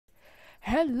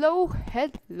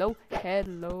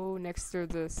hello, next to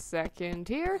the second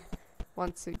here.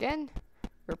 Once again,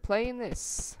 we're playing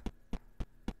this.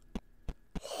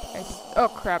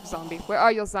 Oh crap, zombie. Where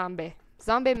are you, zombie?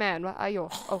 Zombie man, where are you?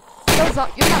 Oh,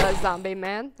 you're not a zombie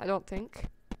man, I don't think.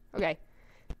 Okay.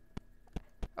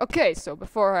 Okay, so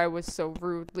before I was so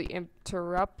rudely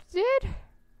interrupted,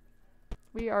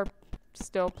 we are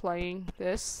still playing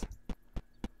this.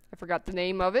 I forgot the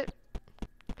name of it.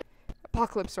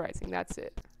 Apocalypse Rising, that's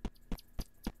it.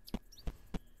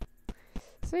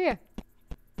 So yeah.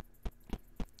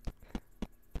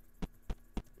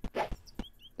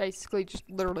 Basically,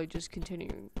 literally just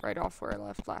continuing right off where I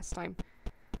left last time.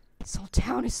 This whole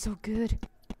town is so good.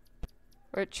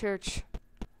 We're at church.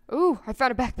 Ooh, I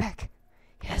found a backpack.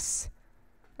 Yes.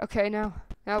 Okay, now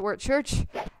we're at church.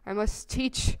 I must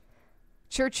teach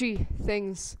churchy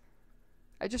things.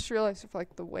 I just realized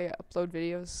if the way I upload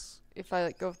videos, if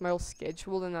I go with my old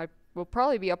schedule, then I will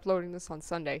probably be uploading this on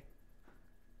Sunday.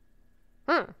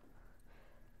 Huh.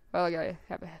 Well, I gotta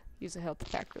use a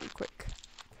health pack really quick.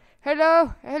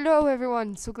 Hello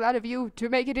everyone. So glad of you to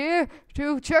make it here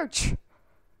to church.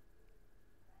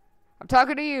 I'm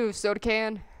talking to you, soda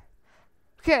can.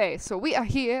 Okay, so we are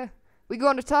here. We're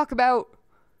going to talk about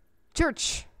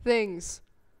church things.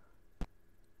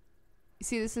 You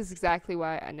see, this is exactly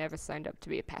why I never signed up to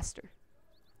be a pastor.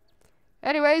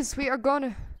 Anyways, we are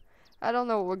gonna... I don't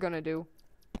know what we're gonna do.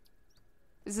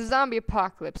 It's a zombie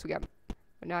apocalypse. We're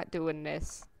not doing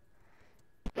this.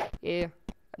 Yeah.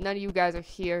 None of you guys are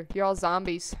here. You're all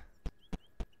zombies.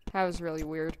 That was really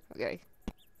weird. Okay.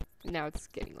 Now it's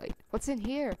getting late. What's in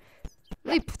here?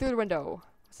 Leap through the window.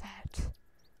 What's that?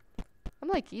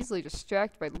 I'm easily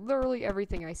distracted by literally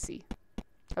everything I see.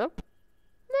 Hello?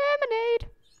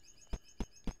 Lemonade!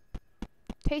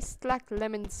 Tastes like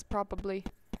lemons, probably.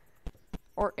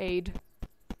 Or aid.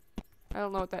 I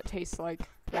don't know what that tastes like.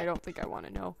 I don't think I want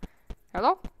to know.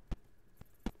 Hello?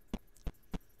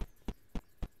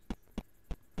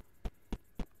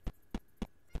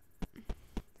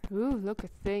 Ooh, look, a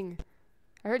thing.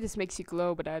 I heard this makes you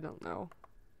glow, but I don't know.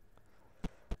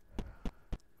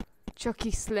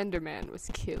 Chucky Slenderman was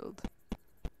killed.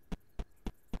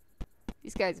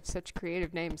 These guys have such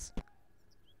creative names.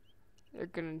 They're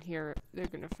gonna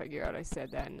figure out I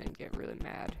said that and then get really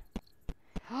mad.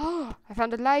 Oh, I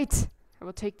found a light! I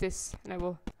will take this and I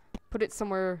will put it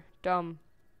somewhere dumb.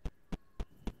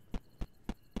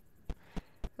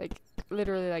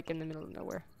 Literally in the middle of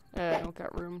nowhere. I don't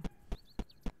got room.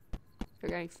 I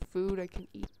got any food I can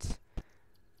eat?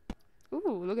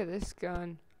 Ooh, look at this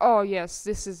gun. Oh, yes,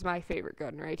 this is my favorite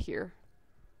gun right here.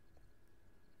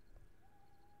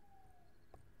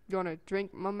 You wanna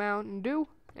drink my Mountain Dew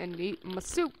and eat my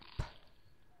soup.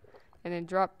 And then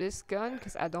drop this gun,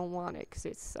 because I don't want it, because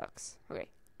it sucks. Okay.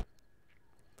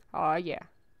 Aw, yeah.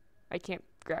 I can't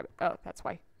grab it. Oh, that's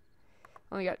why.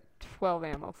 Only got 12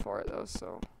 ammo for it, though,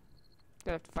 so...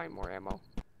 Gonna have to find more ammo.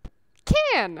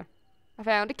 Can! I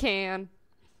found a can.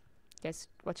 Yes,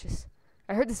 watch this.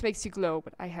 I heard this makes you glow,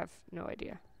 but I have no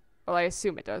idea. Well, I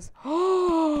assume it does.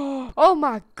 Oh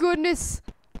my goodness!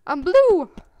 I'm blue!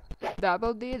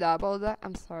 Double D, double da.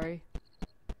 I'm sorry.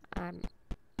 I'm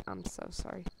so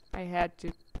sorry. I had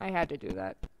to do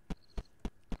that.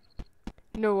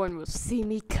 No one will see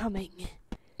me coming.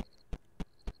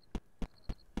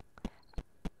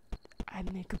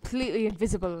 I'm completely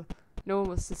invisible. No one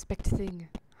will suspect a thing.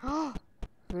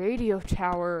 Radio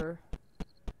tower.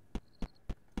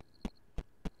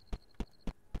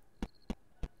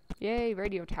 Yay,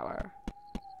 radio tower.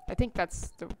 I think that's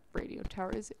the radio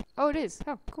tower, is it? Oh, it is.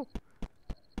 Oh, cool.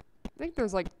 I think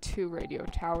there's 2 radio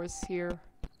towers here.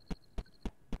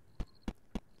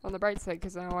 On the bright side,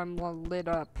 because now I'm all lit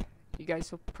up, you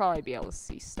guys will probably be able to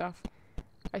see stuff.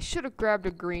 I should have grabbed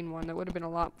a green one. That would have been a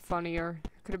lot funnier.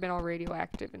 Could have been all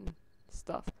radioactive and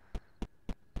stuff.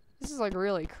 This is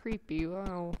really creepy.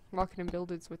 Oh, walking in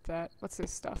buildings with that. What's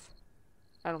this stuff?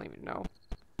 I don't even know.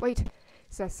 Wait,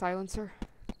 is that a silencer?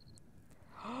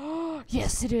 Oh,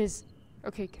 yes, it is.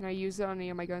 Okay, can I use it on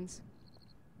any of my guns?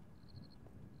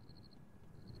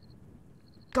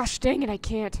 Gosh dang it, I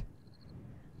can't.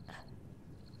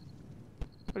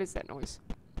 What is that noise?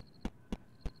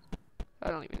 I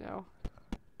don't even know.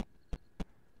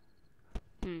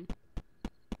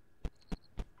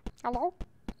 Hello?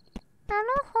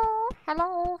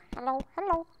 Hello?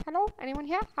 Anyone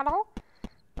here? Hello?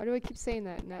 Why do I keep saying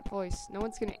that in that voice? No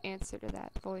one's gonna answer to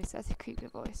that voice. That's a creepy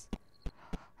voice.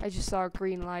 I just saw a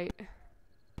green light.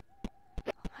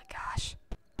 Oh my gosh.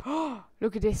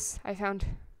 Look at this. I found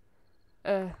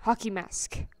a hockey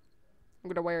mask. I'm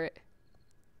gonna wear it.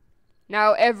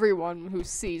 Now everyone who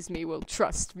sees me will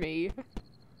trust me.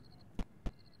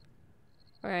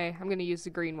 Alright, I'm gonna use the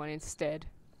green one instead.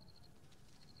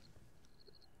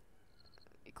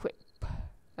 Equip.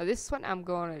 Now this one I'm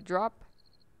gonna drop.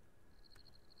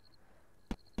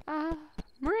 I'm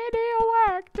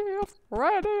radioactive,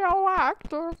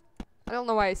 radioactive. I don't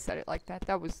know why I said it like that.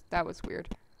 That was weird.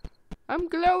 I'm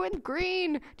glowing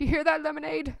green. Do you hear that,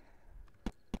 Lemonade?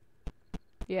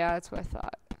 Yeah, that's what I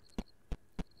thought.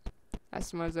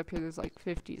 Last time I was up here, there's like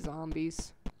 50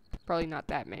 zombies. Probably not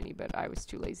that many, but I was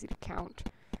too lazy to count.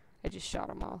 I just shot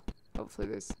them all. Hopefully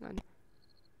there's none.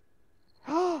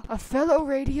 Oh, a fellow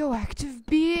radioactive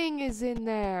being is in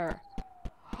there.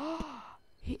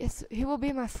 He will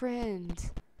be my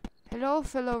friend. Hello,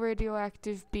 fellow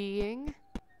radioactive being.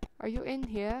 Are you in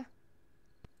here?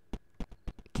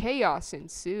 Chaos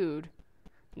ensued.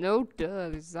 No duh,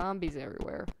 there's zombies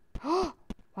everywhere. Oh,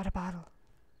 what a bottle.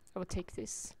 I will take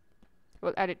this. I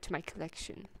will add it to my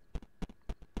collection.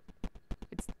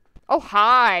 Oh,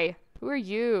 hi! Who are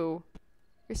you?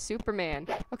 You're Superman.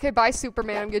 Okay, bye,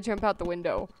 Superman. I'm gonna jump out the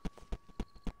window.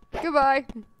 Goodbye.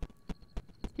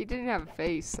 He didn't have a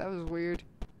face. That was weird.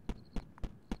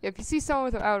 Yeah, if you see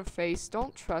someone without a face,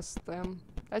 don't trust them.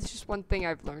 That's just one thing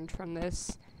I've learned from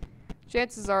this.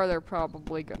 Chances are they're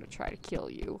probably gonna try to kill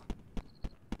you.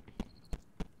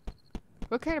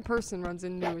 What kind of person runs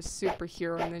into a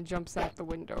superhero and then jumps out the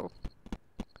window?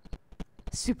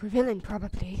 Supervillain,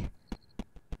 probably.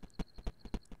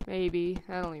 Maybe.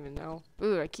 I don't even know.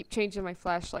 Ooh, I keep changing my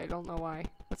flashlight. I don't know why.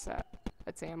 What's that?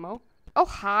 That's ammo. Oh,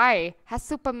 hi. Hi,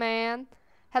 Superman.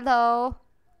 Hello.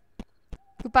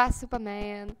 Goodbye,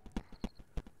 Superman.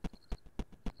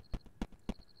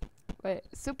 Wait,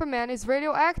 Superman is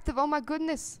radioactive. Oh my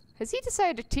goodness. Has he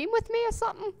decided to team with me or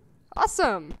something?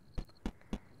 Awesome.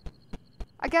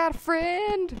 I got a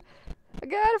friend. I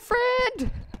got a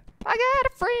friend. I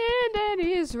got a friend and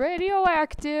he's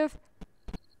radioactive.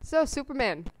 So,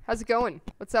 Superman, how's it going?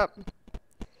 What's up?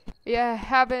 Yeah,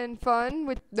 having fun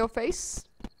with no face?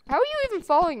 How are you even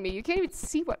following me? You can't even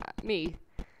see me.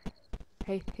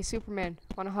 Hey, Superman,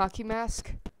 want a hockey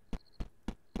mask?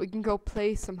 We can go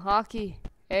play some hockey,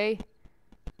 eh?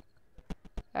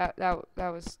 That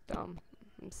was dumb.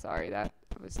 I'm sorry, that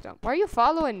was dumb. Why are you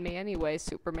following me anyway,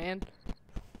 Superman?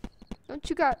 Don't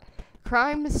you got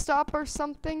crime to stop or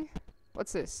something?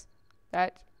 What's this?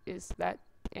 Is that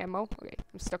ammo? Okay,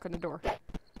 I'm stuck on the door.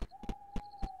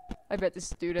 I bet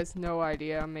this dude has no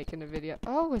idea I'm making a video.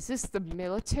 Oh, is this the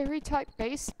military type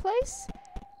base place?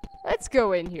 Let's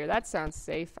go in here. That sounds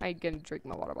safe. I'm gonna drink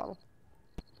my water bottle.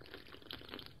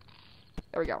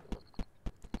 There we go.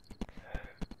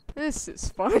 This is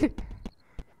fun.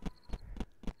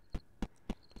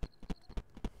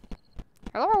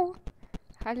 Hello?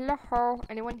 Hello?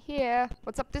 Anyone here?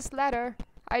 What's up this ladder?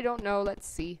 I don't know. Let's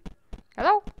see.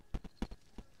 Hello?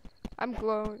 I'm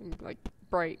glowing like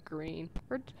bright green.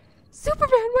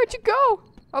 Superman, where'd you go?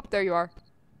 Oh, there you are.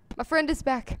 My friend is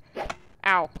back.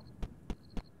 Ow.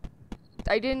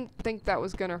 I didn't think that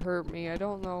was gonna hurt me. I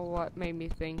don't know what made me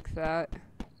think that.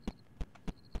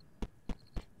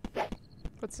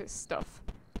 What's this stuff?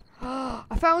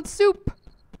 I found soup!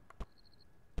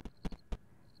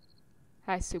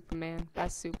 Hi, Superman. Hi,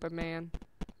 Superman.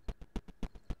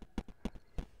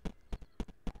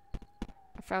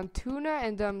 I found tuna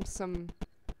and, some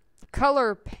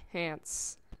color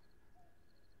pants.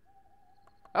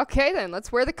 Okay, then.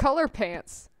 Let's wear the color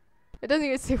pants. It doesn't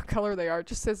even say what color they are. It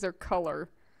just says their color.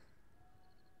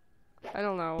 I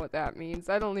don't know what that means.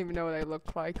 I don't even know what they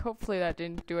look like. Hopefully that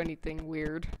didn't do anything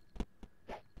weird.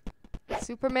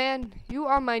 Superman, you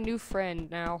are my new friend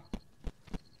now.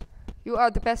 You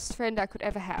are the best friend I could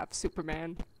ever have,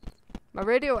 Superman. My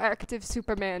radioactive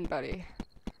Superman buddy.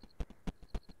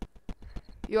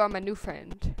 You are my new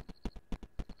friend.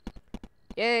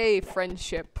 Yay,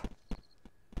 friendship.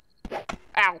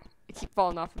 Ow! I keep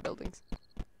falling off of buildings.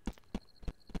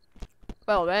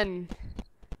 Well then,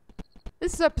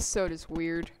 this episode is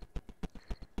weird.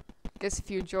 Guess if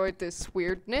you enjoyed this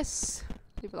weirdness,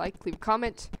 leave a like, leave a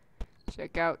comment.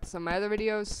 Check out some of my other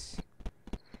videos.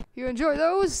 If you enjoy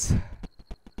those,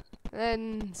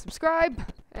 then subscribe,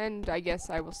 and I guess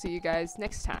I will see you guys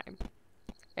next time.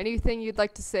 Anything you'd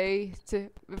like to say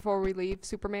before we leave,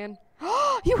 Superman?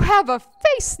 You have a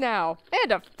face now!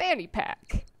 And a fanny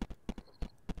pack!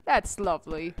 That's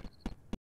lovely.